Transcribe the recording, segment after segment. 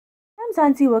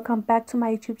Zanzi, welcome back to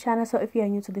my YouTube channel. So if you are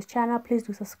new to this channel, please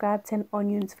do subscribe, turn on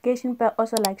your notification bell,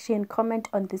 also like, share and comment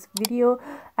on this video.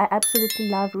 I absolutely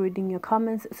love reading your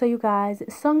comments. So you guys,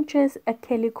 songstress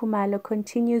Khumalo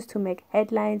continues to make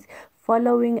headlines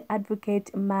following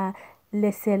advocate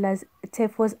Lesela's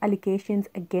Tefo's allegations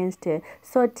against her.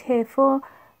 So Tefo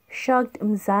shocked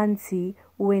Mzansi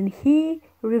when he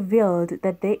revealed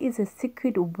that there is a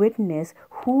secret witness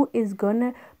who is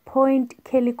gonna point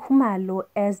Khumalo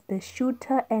as the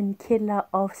shooter and killer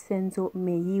of Senzo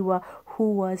Meyiwa,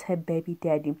 who was her baby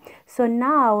daddy. So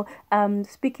now,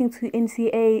 speaking to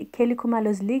NCA,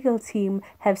 Khumalo's legal team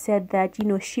have said that, you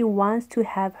know, she wants to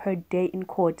have her day in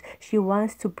court. She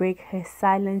wants to break her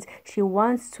silence. She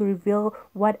wants to reveal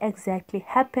what exactly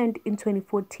happened in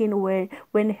 2014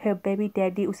 when her baby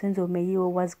daddy, Senzo Meyiwa,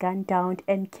 was gunned down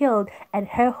and killed at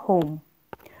her home.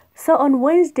 So on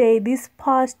Wednesday, this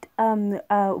past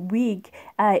week,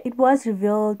 it was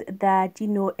revealed that, you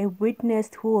know, a witness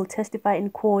who will testify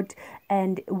in court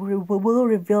and will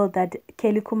reveal that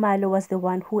Khumalo was the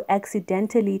one who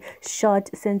accidentally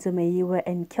shot Senzo Meyiwa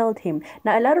and killed him.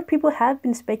 Now, a lot of people have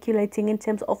been speculating in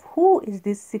terms of who is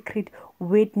this secret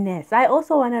witness. I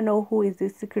also want to know who is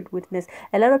this secret witness.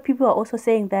 A lot of people are also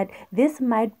saying that this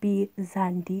might be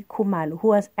Zandi Khumalo, who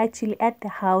was actually at the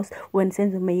house when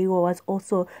Senzo Meyiwa was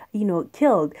also, you know,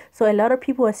 killed. So a lot of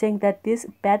people are saying that this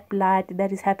bad blood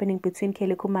that is happening between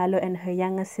Khumalo and her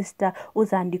younger sister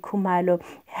Uzandi Khumalo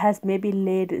has maybe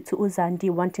led to Uzandi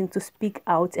wanting to speak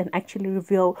out and actually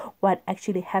reveal what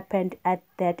actually happened at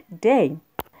that day.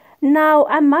 Now,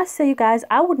 I must say, you guys,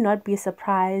 I would not be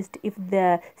surprised if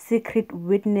the secret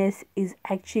witness is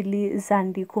actually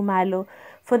Zandi Khumalo,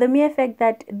 for the mere fact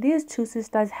that these two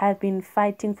sisters have been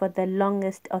fighting for the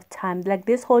longest of time. Like,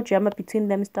 this whole drama between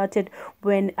them started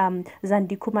when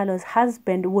Zandi Khumalo's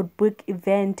husband would book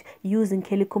event using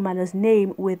Khumalo's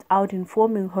name without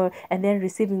informing her, and then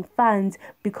receiving funds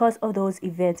because of those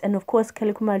events. And of course,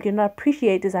 Khumalo did not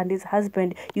appreciate Zandi's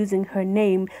husband using her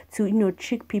name to, you know,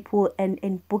 trick people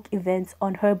and book events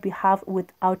on her behalf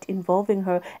without involving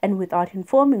her and without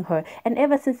informing her. And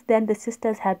ever since then, the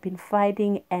sisters have been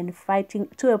fighting and fighting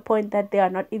to a point that they are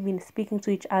not even speaking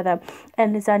to each other.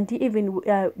 And Zandi even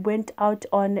went out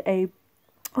on an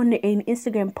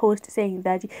Instagram post saying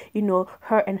that, you know,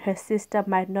 her and her sister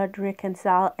might not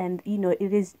reconcile, and, you know,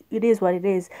 it is what it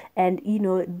is, and, you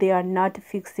know, they are not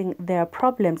fixing their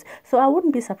problems. So I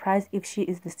wouldn't be surprised if she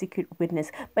is the secret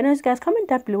witness. But anyways, guys, comment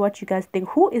down below what you guys think.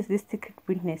 Who is this secret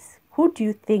witness? Who do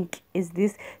you think is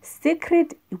this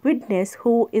secret witness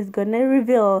who is gonna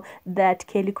reveal that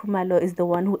Khumalo is the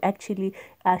one who actually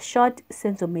shot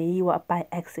Senzo Meyiwa by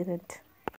accident?